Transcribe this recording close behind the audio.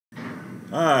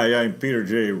Hi, I'm Peter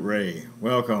J. Ray.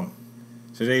 Welcome.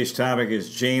 Today's topic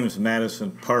is James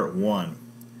Madison, Part 1.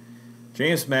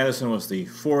 James Madison was the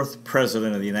fourth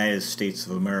President of the United States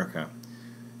of America.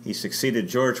 He succeeded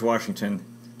George Washington,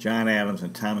 John Adams,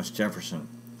 and Thomas Jefferson.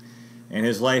 And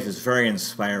his life is very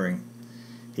inspiring.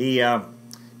 He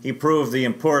proved the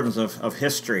importance of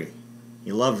history.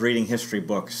 He loved reading history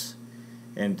books.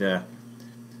 And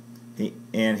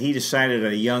he decided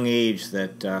at a young age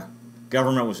that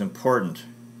government was important,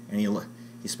 and he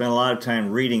spent a lot of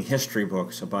time reading history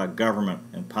books about government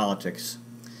and politics.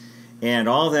 And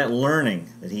all that learning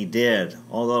that he did,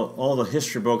 all the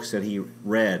history books that he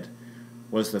read,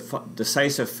 was the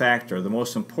decisive factor, the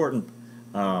most important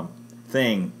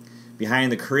thing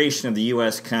behind the creation of the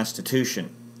U.S.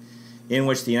 Constitution, in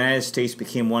which the United States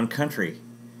became one country.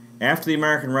 After the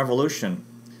American Revolution,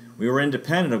 we were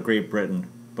independent of Great Britain,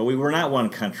 but we were not one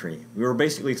country. We were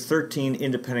basically 13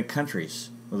 independent countries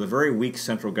with a very weak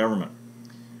central government.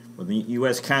 When the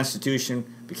U.S. Constitution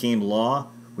became law,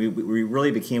 we really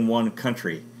became one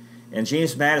country. And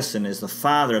James Madison is the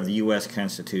father of the U.S.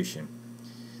 Constitution,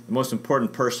 the most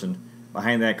important person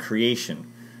behind that creation,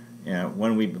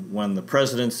 when the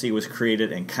presidency was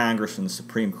created and Congress and the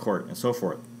Supreme Court and so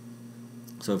forth.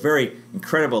 So a very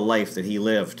incredible life that he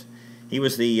lived. He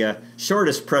was the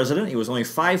shortest president. He was only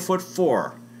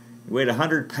 5'4". He weighed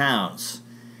 100 pounds.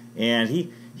 And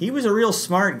he was a real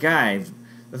smart guy.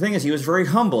 The thing is, he was very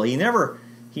humble. He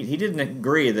didn't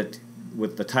agree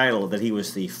with the title that he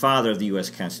was the father of the U.S.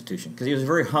 Constitution, because he was a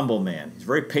very humble man. He's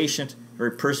very patient,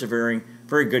 very persevering,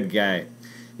 very good guy.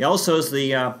 He also was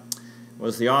the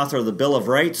author of the Bill of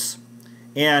Rights,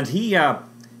 and he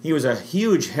was a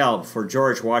huge help for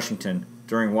George Washington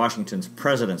during Washington's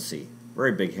presidency.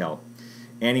 Very big help.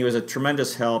 And he was a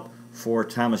tremendous help for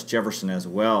Thomas Jefferson as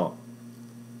well.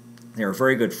 They were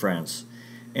very good friends.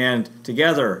 And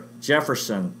together,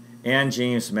 Jefferson and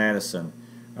James Madison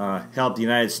helped the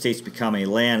United States become a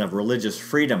land of religious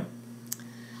freedom.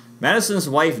 Madison's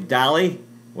wife, Dolly,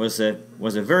 was a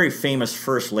very famous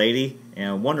first lady and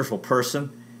a wonderful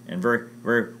person, and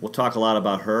we'll talk a lot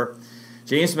about her.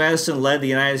 James Madison led the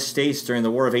United States during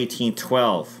the War of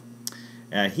 1812.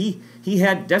 He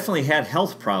definitely had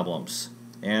health problems,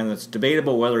 and it's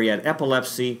debatable whether he had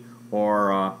epilepsy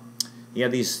or he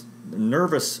had these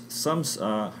nervous. Some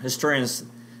historians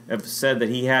have said that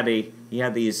he had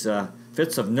these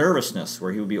fits of nervousness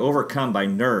where he would be overcome by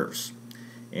nerves.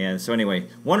 And so anyway,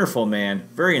 wonderful man,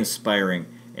 very inspiring,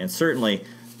 and certainly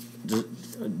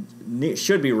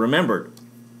should be remembered.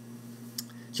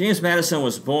 James Madison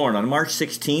was born on March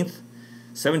 16th,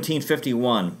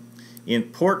 1751, in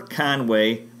Port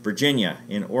Conway, Virginia,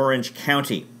 in Orange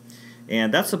County.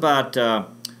 And that's about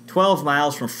 12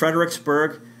 miles from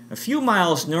Fredericksburg, a few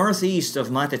miles northeast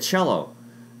of Monticello,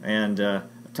 and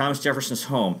Thomas Jefferson's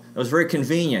home. It was very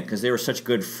convenient because they were such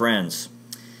good friends.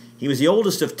 He was the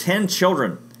oldest of 10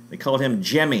 children. They called him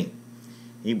Jemmy.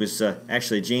 He was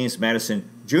actually James Madison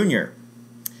Jr.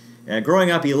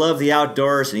 Growing up, he loved the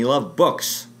outdoors and he loved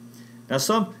books. Now,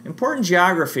 some important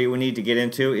geography we need to get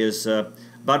into is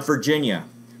about Virginia.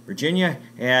 Virginia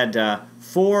had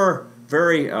four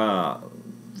very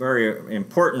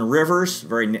important rivers,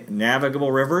 very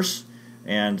navigable rivers,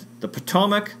 and the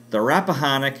Potomac, the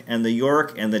Rappahannock, and the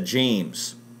York, and the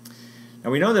James.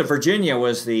 Now we know that Virginia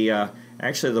was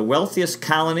actually the wealthiest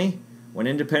colony when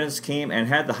independence came and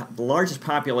had the largest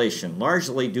population,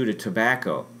 largely due to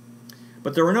tobacco.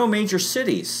 But there were no major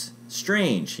cities.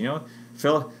 Strange, you know,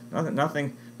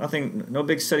 no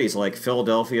big cities like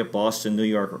Philadelphia, Boston, New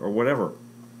York, or whatever.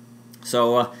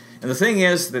 So, and the thing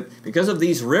is that because of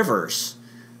these rivers,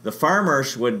 the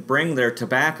farmers would bring their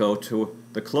tobacco to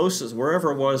the closest,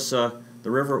 wherever was the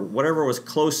river, whatever was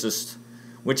closest,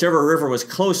 whichever river was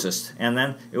closest, and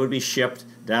then it would be shipped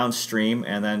downstream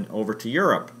and then over to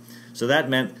Europe. So that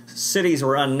meant cities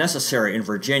were unnecessary in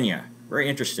Virginia. Very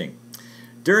interesting.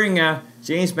 During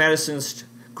James Madison's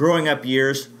growing up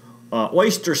years,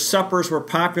 oyster suppers were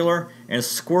popular and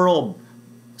squirrel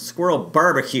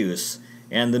barbecues,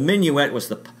 and the minuet was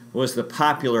the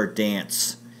popular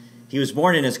dance. He was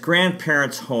born in his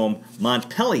grandparents' home,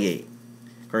 Montpelier.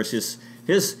 Of course,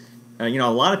 a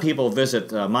lot of people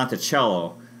visit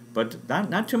Monticello, but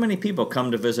not too many people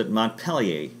come to visit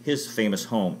Montpelier, his famous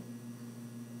home.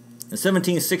 In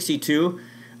 1762,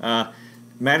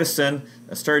 Madison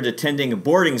started attending a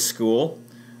boarding school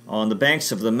on the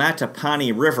banks of the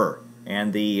Mattapony River,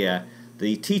 and the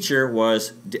teacher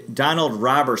was Donald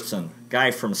Robertson,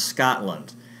 guy from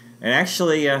Scotland. And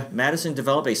actually, Madison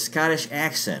developed a Scottish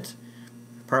accent,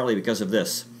 partly because of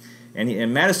this.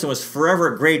 And Madison was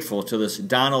forever grateful to this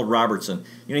Donald Robertson.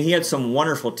 You know, he had some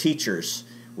wonderful teachers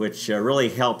which really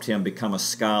helped him become a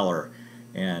scholar.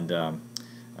 And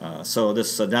so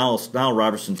this Donald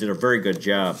Robertson did a very good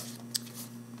job.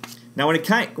 Now, when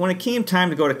it came time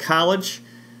to go to college,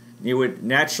 you would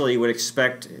naturally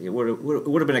expect it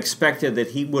would have been expected that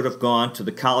he would have gone to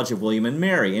the College of William and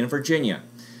Mary in Virginia,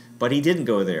 but he didn't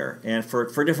go there, and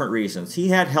for different reasons. He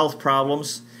had health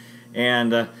problems,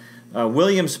 and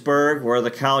Williamsburg, where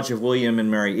the College of William and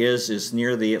Mary is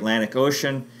near the Atlantic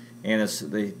Ocean, and it's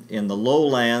in the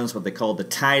lowlands, what they call the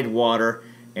tidewater,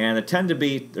 and there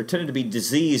tended to be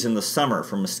disease in the summer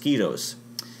from mosquitoes,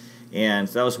 and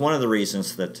that was one of the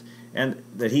reasons that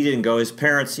he didn't go. His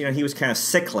parents, he was kind of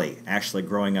sickly actually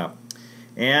growing up,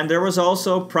 and there was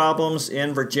also problems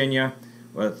in Virginia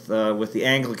with the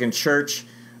Anglican Church.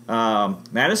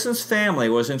 Madison's family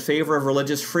was in favor of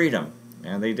religious freedom,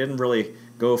 and they didn't really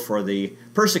go for the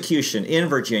persecution in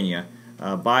Virginia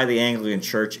by the Anglican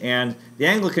Church, and the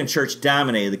Anglican Church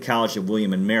dominated the College of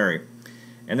William and Mary.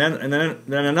 And then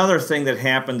another thing that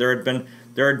happened, there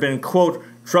had been quote,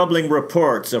 troubling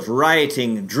reports of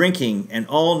rioting, drinking, and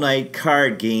all-night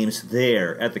card games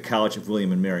there at the College of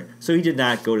William and Mary. So he did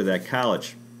not go to that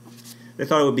college. They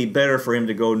thought it would be better for him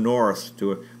to go north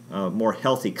to a more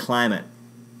healthy climate.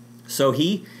 So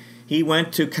he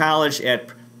went to college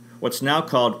at what's now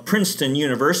called Princeton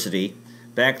University.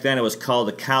 Back then it was called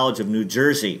the College of New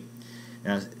Jersey.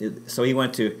 So he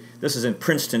went to, this is in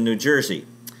Princeton, New Jersey.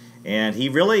 And he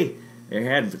really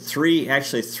had three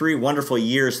wonderful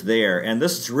years there, and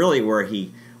this is really where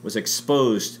he was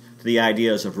exposed to the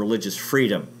ideas of religious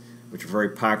freedom, which were very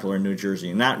popular in New Jersey,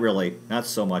 and not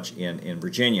so much in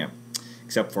Virginia,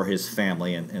 except for his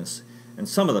family and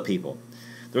some of the people.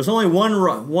 There was only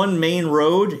one main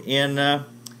road in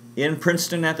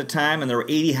Princeton at the time, and there were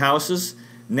 80 houses.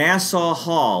 Nassau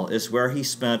Hall is where he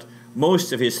spent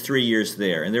most of his 3 years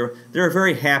there, and they were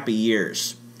very happy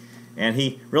years. And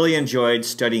he really enjoyed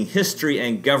studying history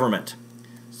and government.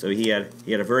 So he had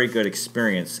a very good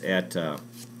experience at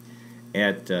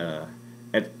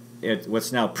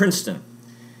what's now Princeton.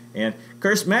 And of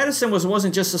course, Madison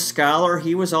wasn't just a scholar.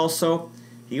 He was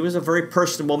a very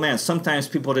personable man. Sometimes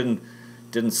people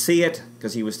didn't see it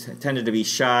because he tended to be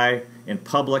shy in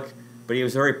public, but he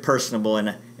was very personable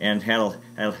and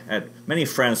had many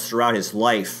friends throughout his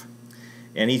life.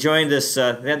 And he joined this.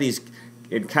 They had these.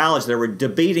 In college, there were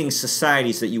debating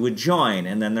societies that you would join,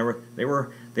 and then they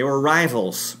were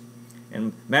rivals.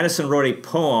 And Madison wrote a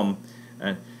poem,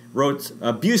 wrote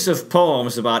abusive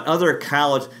poems about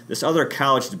this other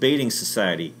college debating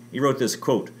society. He wrote this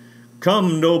quote: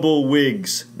 "Come, noble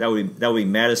Whigs," that would be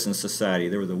Madison's society.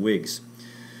 They were the Whigs.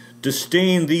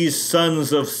 "Disdain these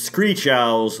sons of screech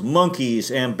owls, monkeys,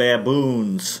 and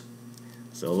baboons."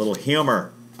 So a little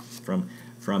humor from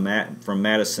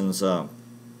Madison's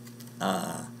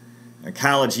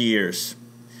college years.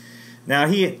 Now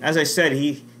as I said,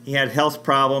 he had health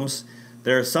problems.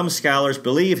 Some scholars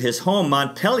believe his home,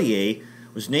 Montpellier,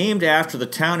 was named after the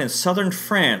town in southern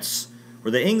France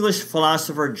where the English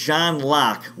philosopher John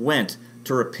Locke went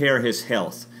to repair his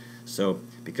health. So,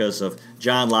 because of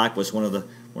John Locke was one of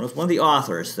the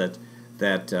authors that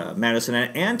Madison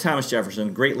and Thomas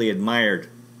Jefferson greatly admired.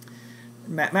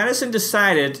 Madison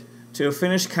decided to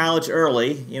finish college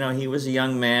early. He was a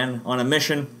young man on a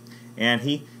mission, and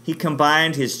he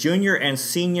combined his junior and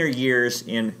senior years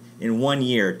in 1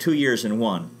 year, 2 years in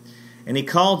one. And he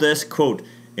called this, quote,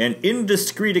 an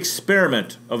indiscreet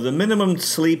experiment of the minimum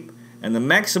sleep and the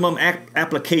maximum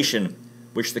application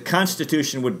which the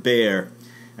Constitution would bear.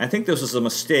 I think this was a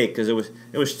mistake because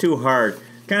it was too hard.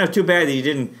 Kind of too bad that he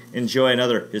didn't enjoy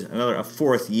a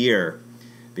fourth year,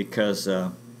 because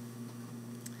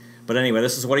but anyway,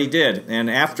 this is what he did. And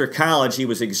after college, he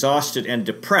was exhausted and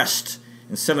depressed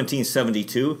in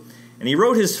 1772, and he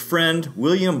wrote his friend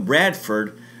William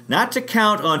Bradford not to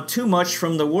count on too much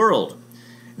from the world.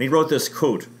 And he wrote this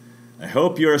quote: "I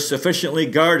hope you are sufficiently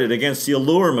guarded against the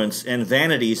allurements and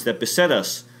vanities that beset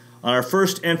us on our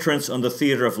first entrance on the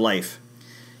theater of life.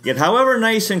 Yet however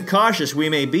nice and cautious we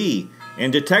may be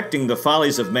in detecting the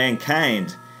follies of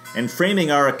mankind and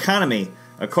framing our economy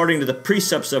according to the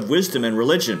precepts of wisdom and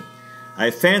religion, I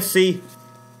fancy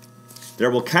there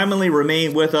will commonly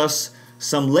remain with us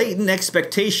some latent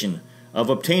expectation of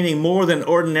obtaining more than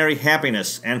ordinary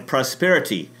happiness and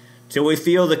prosperity till we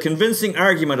feel the convincing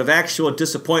argument of actual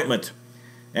disappointment.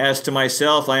 As to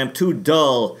myself, I am too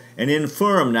dull and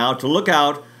infirm now to look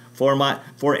out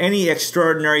for any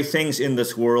extraordinary things in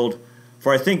this world,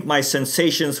 for I think my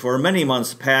sensations for many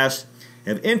months past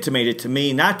have intimated to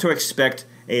me not to expect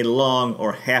a long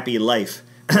or happy life."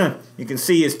 You can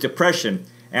see his depression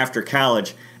after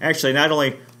college, actually not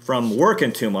only from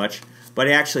working too much, but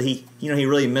actually he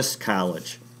really missed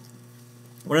college.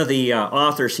 One of the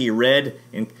authors he read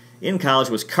in college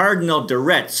was Cardinal de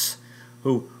Retz,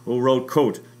 who wrote,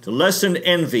 quote, "To lessen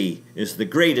envy is the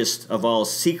greatest of all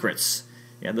secrets."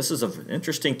 Yeah, this is an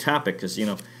interesting topic because, you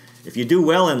know, if you do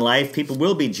well in life, people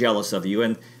will be jealous of you,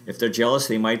 and if they're jealous,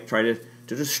 they might try to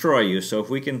destroy you. So if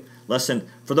we can lessen,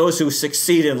 for those who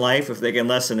succeed in life, if they can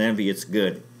lessen envy, it's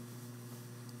good.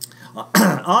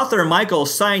 Author Michael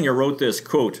Siner wrote this,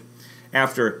 quote,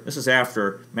 this is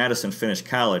after Madison finished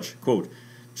college, quote,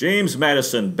 "James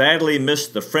Madison badly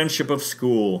missed the friendship of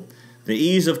school, the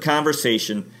ease of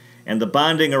conversation, and the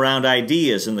bonding around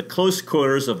ideas in the close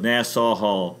quarters of Nassau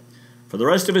Hall. For the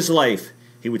rest of his life,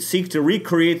 he would seek to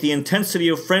recreate the intensity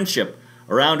of friendship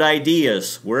around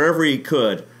ideas wherever he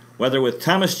could, whether with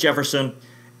Thomas Jefferson,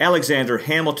 Alexander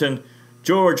Hamilton,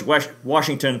 George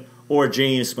Washington, or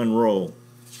James Monroe."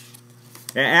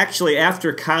 Actually,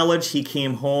 after college, he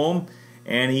came home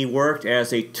and he worked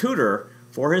as a tutor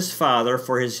for his father,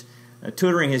 for his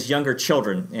tutoring his younger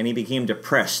children, and he became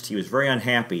depressed. He was very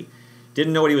unhappy.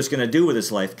 Didn't know what he was going to do with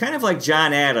his life. Kind of like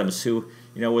John Adams, who,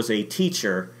 you know, was a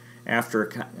teacher after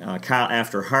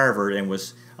Harvard and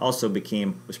was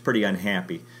pretty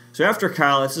unhappy. So after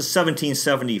college, this is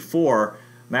 1774,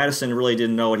 Madison really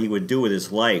didn't know what he would do with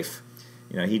his life.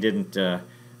 You know, he didn't,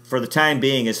 for the time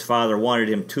being, his father wanted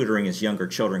him tutoring his younger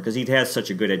children because he'd had such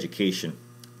a good education.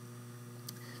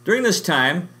 During this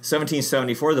time,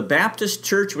 1774, the Baptist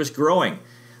Church was growing.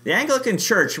 The Anglican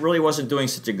Church really wasn't doing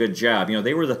such a good job. You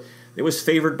know, it was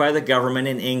favored by the government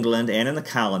in England and in the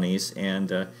colonies,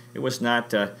 and it was not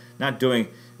doing,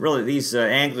 really, these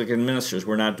Anglican ministers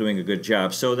were not doing a good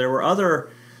job. So there were other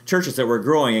churches that were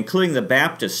growing, including the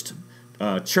Baptist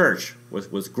Church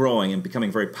was growing and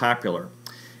becoming very popular.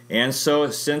 And so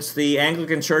since the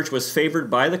Anglican Church was favored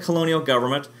by the colonial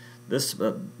government,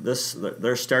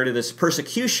 there started this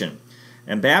persecution,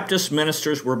 and Baptist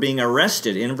ministers were being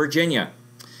arrested in Virginia.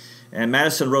 And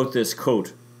Madison wrote this,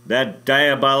 quote, "That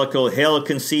diabolical,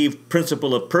 hell-conceived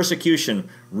principle of persecution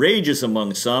rages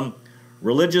among some.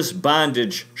 Religious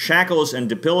bondage shackles and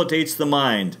debilitates the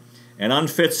mind, and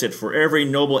unfits it for every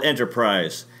noble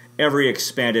enterprise, every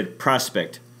expanded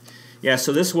prospect." Yeah,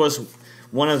 so this was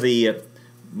one of the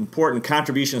important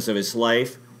contributions of his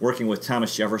life, working with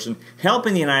Thomas Jefferson,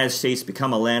 helping the United States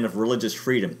become a land of religious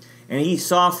freedom. And he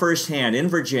saw firsthand in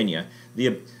Virginia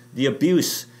the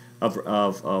abuse of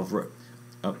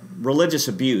religious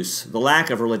abuse, the lack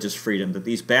of religious freedom, that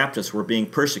these Baptists were being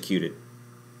persecuted.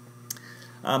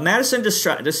 Madison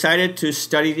decided to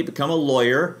study to become a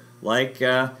lawyer like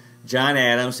John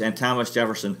Adams and Thomas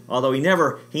Jefferson, although he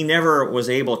never was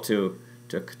able to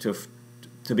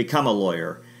become a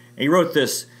lawyer. And he wrote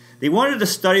this: "They wanted to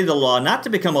study the law not to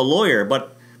become a lawyer,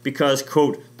 but because,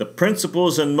 quote, the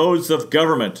principles and modes of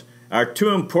government are too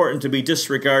important to be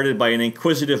disregarded by an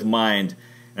inquisitive mind,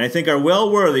 and I think are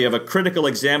well worthy of a critical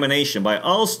examination by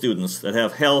all students that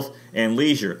have health and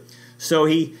leisure." So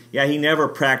he never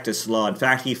practiced law. In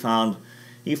fact, he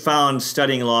found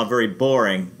studying law very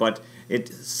boring, but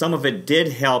some of it did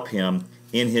help him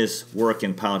in his work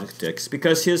in politics,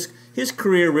 because his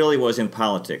career really was in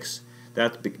politics.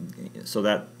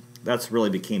 That's really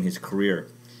became his career.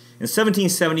 In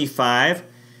 1775,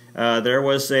 there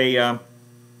was an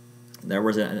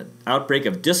outbreak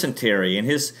of dysentery, and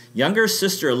his younger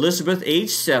sister Elizabeth, age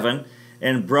 7,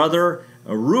 and brother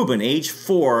Reuben, age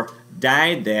 4,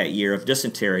 died that year of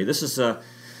dysentery. This is a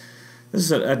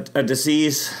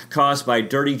disease caused by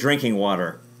dirty drinking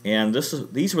water, and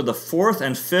these were the 4th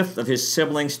and 5th of his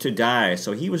siblings to die.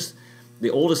 So he was the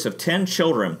oldest of 10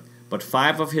 children, but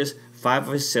 5 of his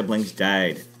siblings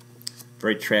died.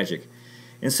 Very tragic.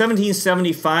 In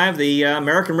 1775, the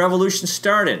American Revolution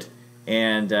started,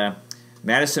 and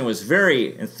Madison was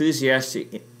very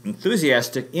enthusiastic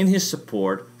in his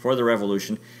support for the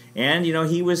Revolution, and you know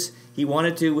he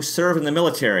wanted to serve in the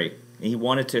military.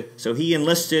 So he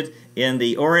enlisted in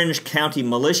the Orange County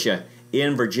Militia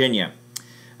in Virginia.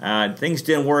 Things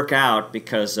didn't work out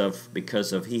because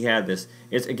he had this.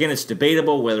 It's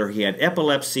debatable whether he had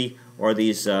epilepsy or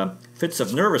these fits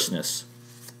of nervousness.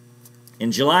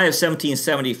 In July of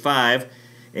 1775,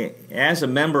 as a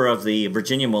member of the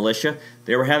Virginia militia,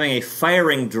 they were having a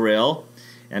firing drill,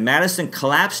 and Madison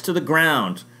collapsed to the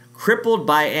ground, crippled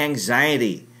by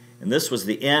anxiety. And this was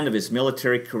the end of his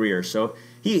military career. So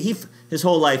his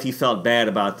whole life he felt bad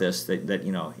about this, that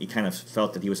you know, he kind of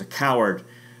felt that he was a coward,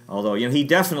 although you know he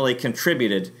definitely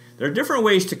contributed. There are different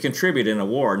ways to contribute in a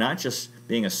war, not just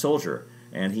being a soldier,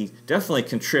 and he definitely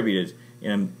contributed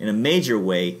in a major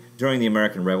way during the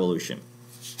American Revolution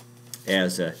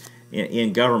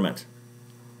in government.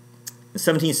 In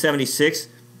 1776,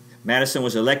 Madison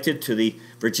was elected to the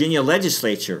Virginia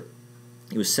legislature,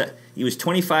 He was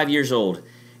 25 years old,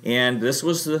 and this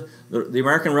was the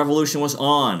American Revolution was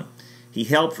on. He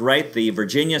helped write the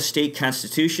Virginia State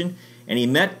Constitution, and he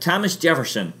met Thomas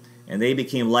Jefferson, and they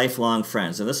became lifelong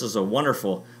friends. And this is a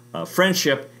wonderful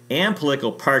friendship and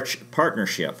political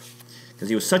partnership, because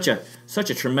he was such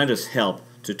a tremendous help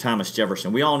to Thomas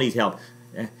Jefferson. We all need help.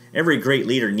 Every great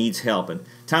leader needs help, and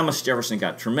Thomas Jefferson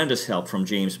got tremendous help from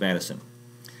James Madison.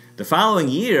 The following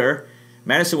year,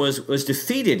 Madison was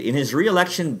defeated in his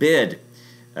re-election bid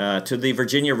to the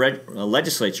Virginia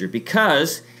legislature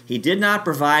because he did not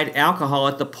provide alcohol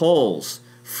at the polls,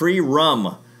 free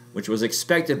rum, which was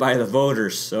expected by the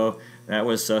voters. So that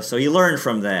was so he learned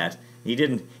from that. He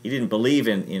didn't believe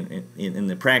in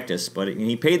the practice, but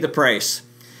he paid the price.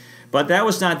 But that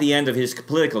was not the end of his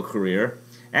political career.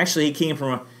 Actually,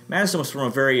 Madison was from a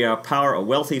very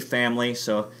wealthy family.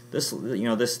 So this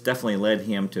definitely led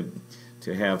him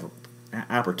to have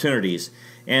opportunities.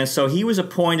 And so he was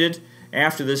appointed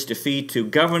after this defeat to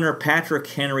Governor Patrick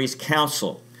Henry's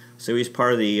council. So he's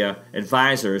part of the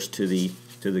advisors to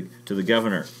the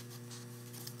governor.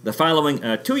 The following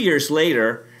 2 years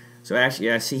later, so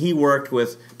actually he worked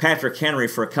with Patrick Henry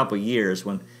for a couple years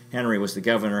when Henry was the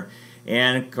governor,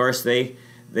 and of course they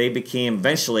became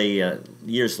eventually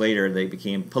years later they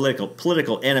became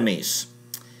political enemies.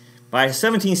 By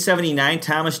 1779,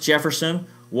 Thomas Jefferson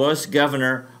was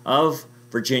governor of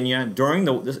Virginia during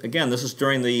this is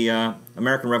during the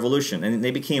American Revolution, and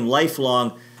they became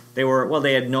lifelong.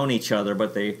 They had known each other,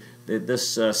 but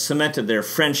this cemented their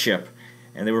friendship,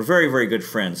 and they were very, very good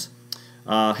friends.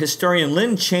 Historian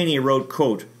Lynn Cheney wrote,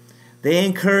 quote, "They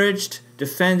encouraged,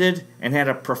 defended, and had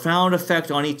a profound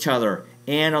effect on each other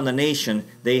and on the nation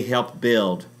they helped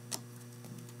build."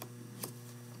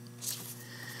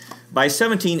 By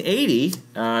 1780,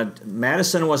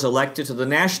 Madison was elected to the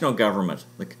national government,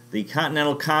 the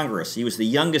Continental Congress. He was the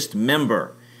youngest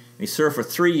member. He served for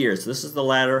 3 years. This is the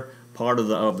latter part of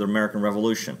the American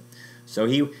Revolution. So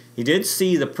he did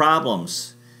see the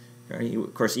problems.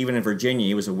 Of course, even in Virginia,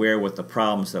 he was aware with the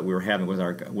problems that we were having with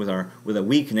a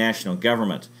weak national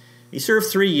government. He served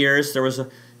 3 years.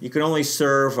 You could only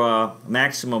serve a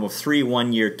maximum of 3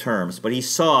 one-year terms, but he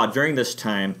saw during this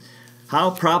time how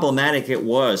problematic it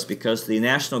was because the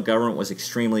national government was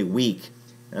extremely weak.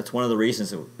 That's one of the reasons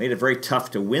that made it very tough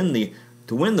to win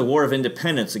the War of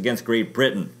Independence against Great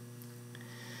Britain.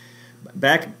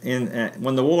 Back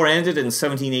when the war ended in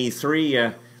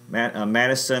 1783,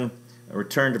 Madison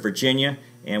returned to Virginia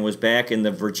and was back in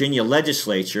the Virginia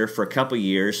legislature for a couple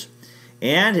years.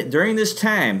 And during this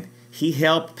time, he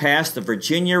helped pass the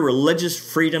Virginia Religious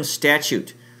Freedom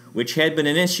Statute, which had been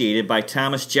initiated by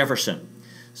Thomas Jefferson.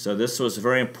 So this was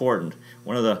very important.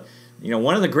 One of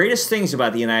the greatest things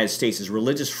about the United States is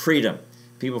religious freedom.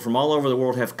 People from all over the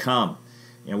world have come.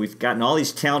 We've gotten all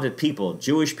these talented people,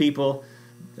 Jewish people,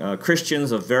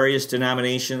 Christians of various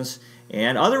denominations,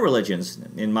 and other religions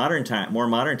in more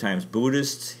modern times,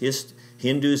 Buddhists,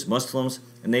 Hindus, Muslims,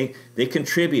 and they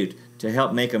contribute to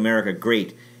help make America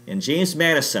great. And James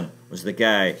Madison was the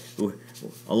guy who,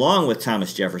 along with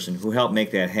Thomas Jefferson, who helped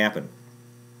make that happen.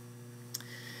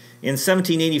 In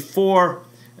 1784,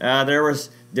 there was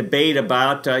debate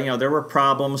about, there were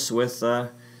problems with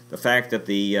the fact that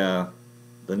the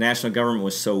national government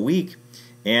was so weak,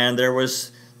 and there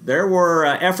were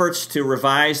efforts to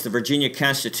revise the Virginia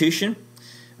Constitution.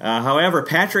 However,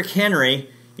 Patrick Henry,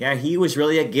 he was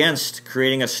really against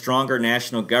creating a stronger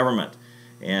national government,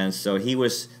 and so he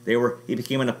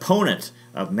became an opponent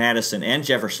of Madison and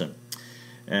Jefferson.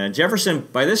 Jefferson,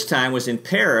 by this time, was in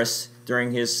Paris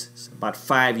during his about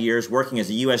 5 years working as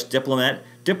a U.S. diplomat,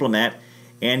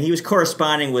 and he was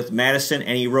corresponding with Madison,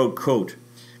 and he wrote, quote,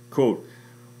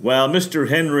 "While Mr.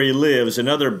 Henry lives,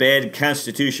 another bad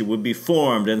constitution would be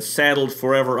formed and saddled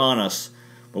forever on us.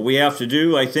 What we have to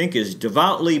do, I think, is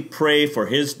devoutly pray for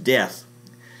his death."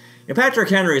 Patrick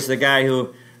Henry is the guy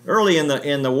who, early in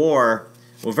the war,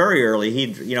 well, very early,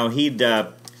 he'd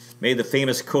made the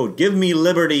famous quote, "Give me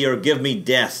liberty or give me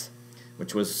death,"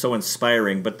 which was so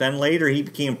inspiring. But then later he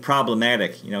became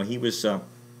problematic.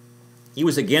 He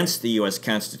was against the U.S.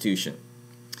 Constitution.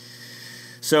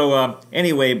 So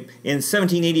anyway, in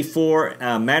 1784,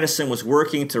 Madison was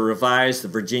working to revise the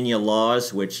Virginia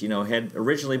laws, which had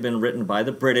originally been written by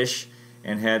the British,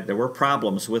 and there were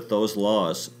problems with those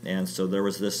laws. And so there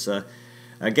was this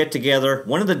get-together.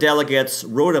 One of the delegates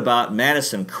wrote about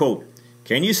Madison, quote,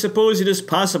 "Can you suppose it is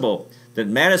possible that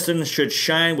Madison should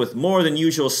shine with more than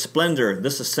usual splendor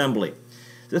this assembly?"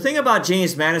 The thing about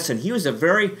James Madison, he was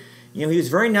very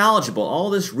knowledgeable. All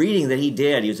this reading that he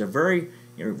did, he was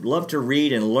loved to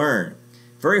read and learn.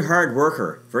 Very hard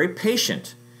worker, very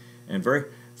patient, and very,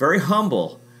 very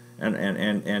humble.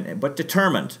 but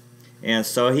determined. And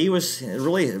so he was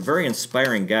really a very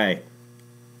inspiring guy.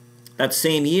 That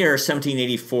same year,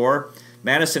 1784,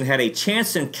 Madison had a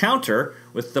chance encounter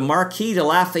with the Marquis de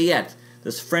Lafayette,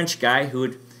 this French guy who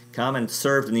had come and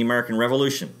served in the American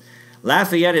Revolution.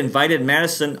 Lafayette invited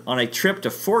Madison on a trip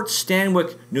to Fort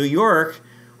Stanwix, New York,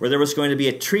 where there was going to be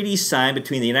a treaty signed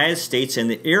between the United States and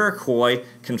the Iroquois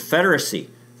Confederacy.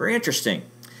 Very interesting.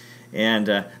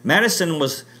 And Madison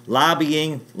was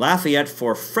lobbying Lafayette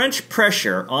for French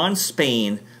pressure on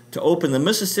Spain to open the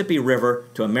Mississippi River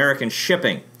to American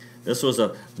shipping. This was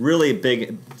a really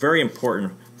big, very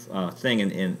important thing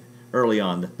in early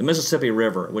on. The Mississippi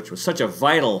River, which was such a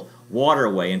vital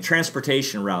waterway and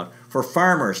transportation route for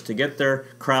farmers to get their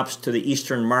crops to the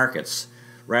eastern markets,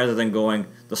 rather than going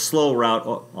the slow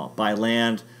route by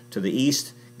land to the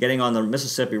east, getting on the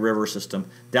Mississippi River system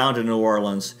down to New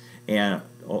Orleans and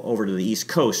over to the East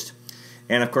Coast.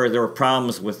 And of course there were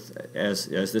problems with, as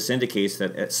this indicates,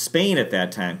 that Spain at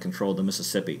that time controlled the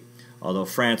Mississippi, although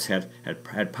France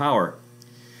had power.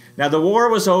 Now the war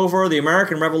was over, the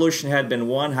American Revolution had been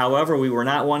won. However, we were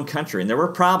not one country, and there were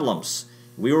problems.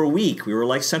 We were weak. We were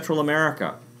like Central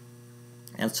America.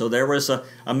 And so there was a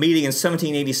meeting in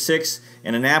 1786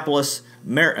 in Annapolis,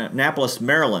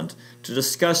 Maryland, to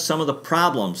discuss some of the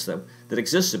problems that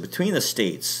existed between the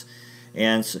states.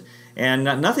 And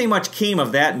nothing much came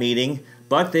of that meeting,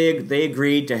 but they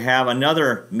agreed to have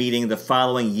another meeting the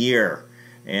following year.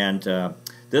 And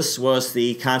this was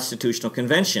the Constitutional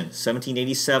Convention,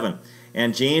 1787.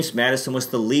 And James Madison was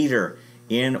the leader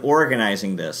in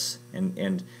organizing this.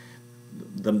 And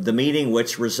the meeting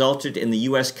which resulted in the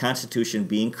U.S. Constitution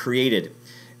being created.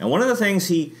 And one of the things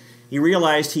he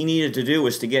realized he needed to do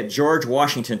was to get George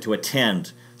Washington to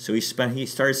attend. So he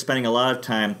started spending a lot of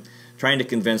time trying to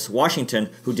convince Washington,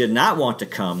 who did not want to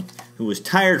come, who was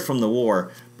tired from the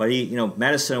war, but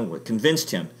Madison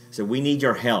convinced him. He said, "We need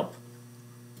your help."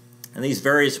 And these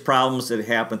various problems that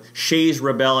happened, Shays'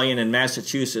 Rebellion in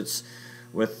Massachusetts,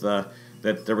 with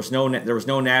that there was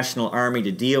no national army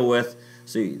to deal with.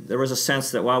 So there was a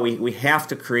sense that, well, we have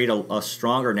to create a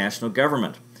stronger national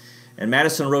government. And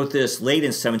Madison wrote this late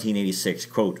in 1786,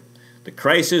 quote, "The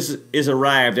crisis is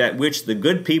arrived at which the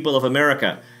good people of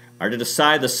America are to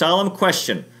decide the solemn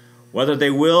question whether they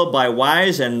will, by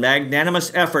wise and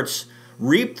magnanimous efforts,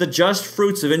 reap the just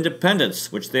fruits of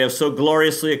independence which they have so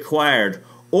gloriously acquired,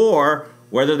 or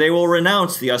whether they will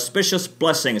renounce the auspicious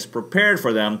blessings prepared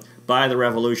for them by the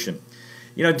Revolution."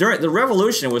 During the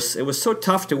Revolution, it was so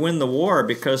tough to win the war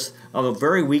because of a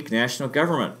very weak national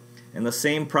government, and the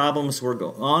same problems were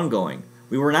ongoing.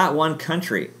 We were not one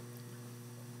country.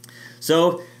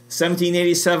 So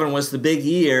 1787 was the big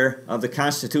year of the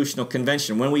Constitutional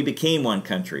Convention, when we became one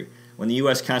country, when the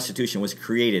U.S. Constitution was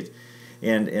created,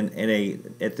 and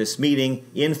at this meeting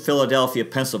in Philadelphia,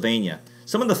 Pennsylvania.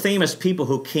 Some of the famous people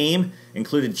who came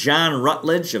included John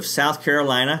Rutledge of South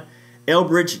Carolina,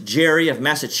 Elbridge Gerry of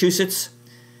Massachusetts,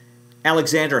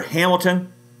 Alexander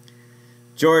Hamilton,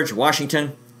 George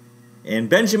Washington, and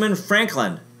Benjamin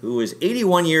Franklin, who was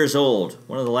 81 years old,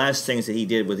 one of the last things that he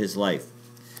did with his life.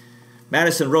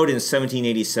 Madison wrote in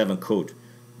 1787, quote,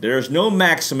 "There is no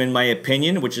maxim, in my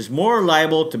opinion, which is more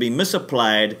liable to be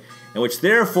misapplied, and which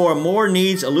therefore more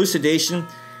needs elucidation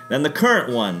than the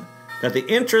current one, that the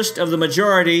interest of the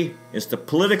majority is the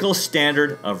political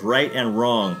standard of right and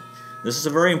wrong." This is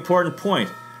a very important point,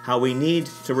 how we need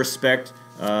to respect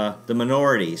the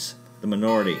minorities, the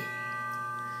minority.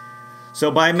 So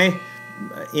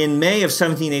in May of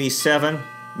 1787,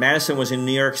 Madison was in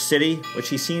New York City, which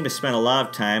he seemed to spend a lot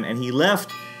of time, and he left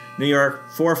New York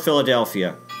for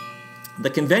Philadelphia.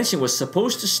 The convention was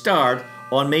supposed to start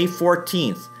on May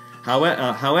 14th.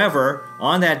 However,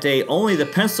 on that day, only the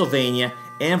Pennsylvania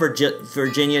and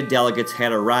Virginia delegates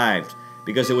had arrived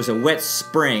because it was a wet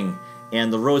spring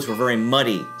and the roads were very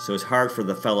muddy, so it's hard for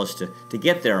the fellows to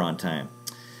get there on time.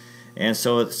 And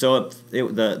so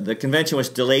the convention was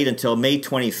delayed until May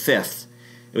 25th.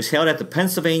 It was held at the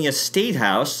Pennsylvania State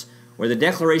House, where the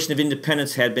Declaration of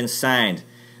Independence had been signed,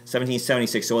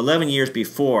 1776, so 11 years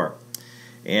before.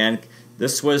 And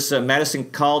this was, Madison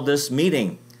called this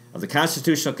meeting of the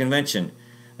Constitutional Convention,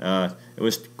 it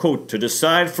was, quote, "to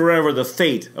decide forever the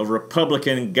fate of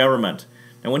Republican government."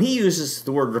 Now, when he uses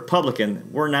the word Republican,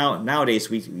 nowadays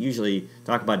we usually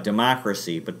talk about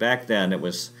democracy, but back then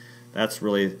that's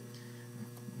really,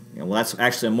 that's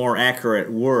actually a more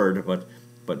accurate word,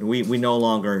 but we no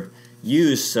longer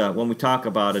use, when we talk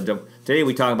about today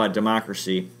we talk about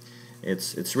democracy,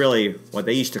 it's really what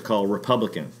they used to call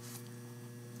Republican.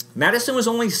 Madison was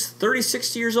only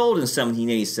 36 years old in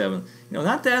 1787,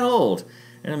 not that old,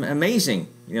 and amazing,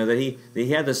 that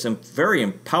he had this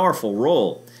very powerful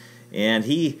role, and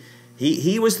he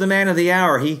was the man of the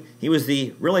hour. He was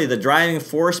really the driving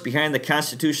force behind the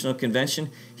Constitutional Convention.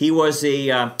 He was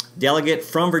a delegate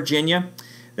from Virginia.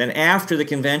 Then after the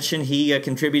convention, he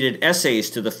contributed essays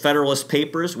to the Federalist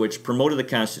Papers, which promoted the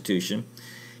Constitution.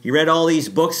 He read all these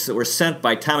books that were sent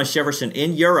by Thomas Jefferson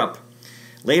in Europe.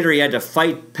 Later, he had to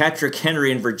fight Patrick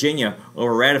Henry in Virginia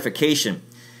over ratification.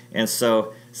 And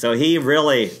so he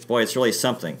really, boy, it's really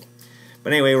something.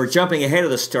 But anyway, we're jumping ahead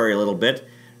of the story a little bit.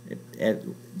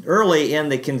 Early in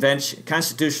the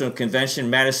Constitutional Convention,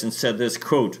 Madison said this,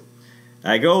 quote,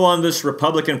 "I go on this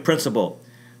Republican principle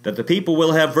that the people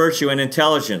will have virtue and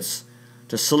intelligence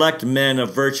to select men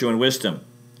of virtue and wisdom.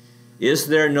 Is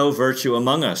there no virtue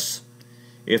among us?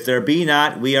 If there be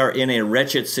not, we are in a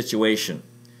wretched situation.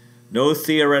 No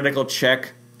theoretical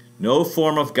check, no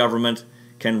form of government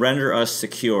can render us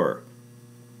secure.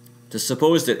 To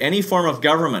suppose that any form of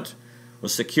government will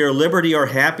secure liberty or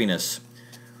happiness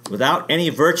without any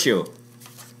virtue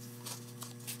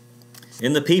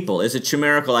in the people is a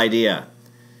chimerical idea.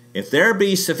 If there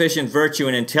be sufficient virtue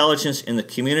and intelligence in the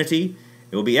community,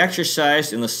 it will be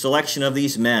exercised in the selection of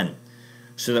these men,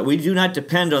 so that we do not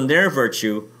depend on their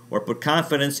virtue or put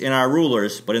confidence in our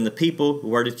rulers, but in the people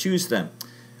who are to choose them."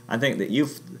 I think that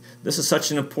this is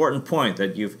such an important point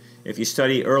that if you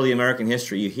study early American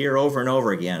history, you hear over and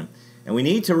over again. And we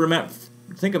need to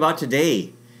think about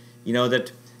today,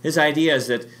 that his idea is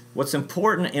that what's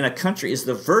important in a country is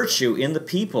the virtue in the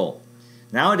people.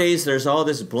 Nowadays, there's all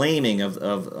this blaming of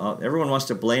everyone wants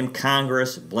to blame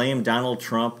Congress, blame Donald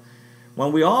Trump,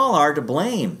 when we all are to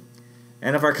blame.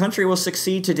 And if our country will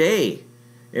succeed today,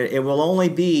 it will only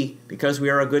be because we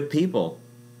are a good people.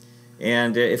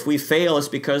 And if we fail, it's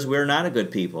because we're not a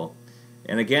good people.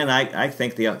 And again, I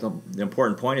think the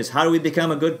important point is, how do we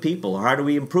become a good people? Or how do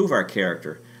we improve our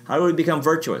character? How do we become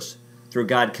virtuous? Through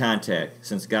God contact,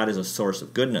 since God is a source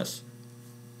of goodness.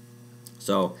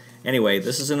 So anyway,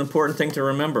 this is an important thing to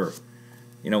remember,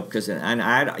 because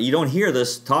you don't hear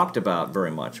this talked about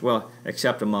very much, well,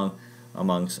 except among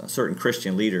certain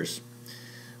Christian leaders.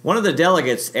 One of the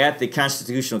delegates at the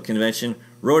Constitutional Convention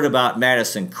wrote about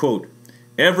Madison, quote,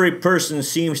 "Every person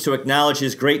seems to acknowledge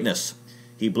his greatness.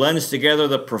 He blends together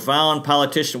the profound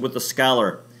politician with the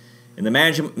scholar. In the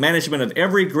management of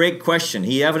every great question,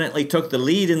 he evidently took the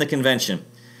lead in the convention.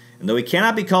 And though he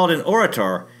cannot be called an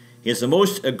orator, he is the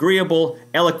most agreeable,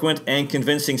 eloquent, and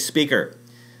convincing speaker.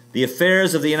 The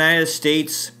affairs of the United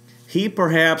States, he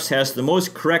perhaps has the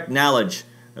most correct knowledge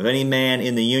of any man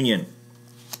in the Union."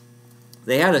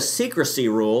 They had a secrecy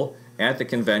rule at the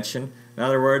convention. In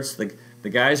other words, the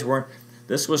guys weren't,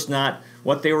 this was not,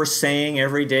 what they were saying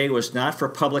every day was not for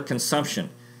public consumption,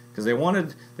 because they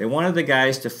wanted the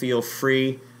guys to feel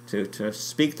free to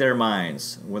speak their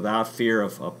minds without fear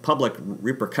of public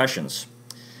repercussions.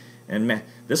 And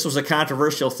this was a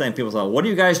controversial thing. People thought, what are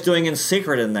you guys doing in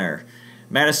secret in there?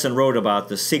 Madison wrote about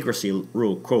the secrecy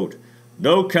rule, quote,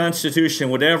 "No constitution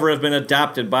would ever have been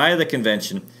adopted by the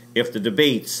convention if the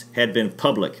debates had been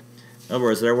public." In other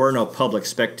words, there were no public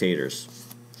spectators.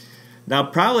 Now,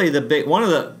 probably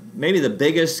maybe the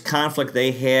biggest conflict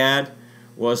they had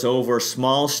was over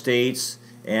small states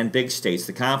and big states,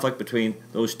 the conflict between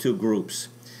those two groups.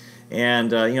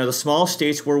 And, the small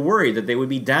states were worried that they would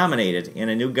be dominated in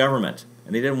a new government,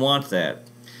 and they didn't want that.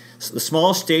 So the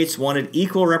small states wanted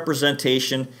equal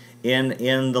representation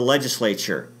in the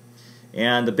legislature,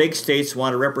 and the big states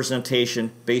wanted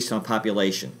representation based on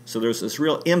population. So there was this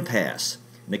real impasse,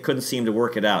 and they couldn't seem to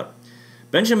work it out.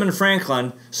 Benjamin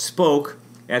Franklin spoke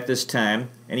at this time,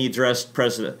 and he addressed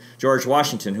President George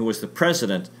Washington, who was the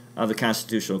president of the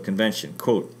Constitutional Convention.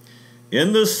 Quote,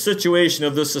 "In this situation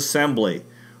of this assembly,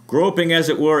 groping as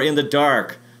it were in the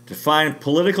dark to find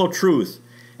political truth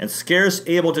and scarce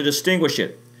able to distinguish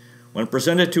it, when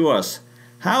presented to us,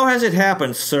 how has it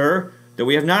happened, sir, that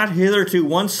we have not hitherto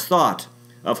once thought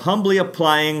of humbly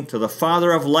applying to the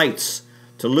Father of lights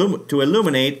to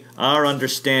illuminate our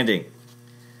understanding?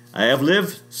 I have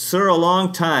lived, sir, a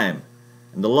long time,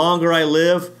 and the longer I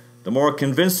live, the more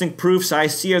convincing proofs I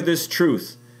see of this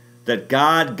truth, that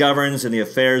God governs in the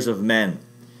affairs of men.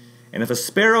 And if a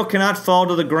sparrow cannot fall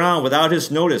to the ground without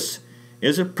his notice,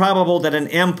 is it probable that an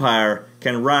empire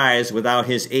can rise without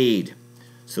his aid?"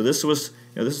 So this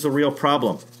is a real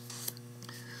problem.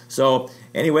 So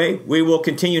anyway, we will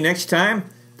continue next time.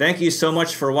 Thank you so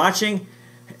much for watching.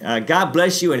 God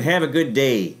bless you and have a good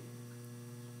day.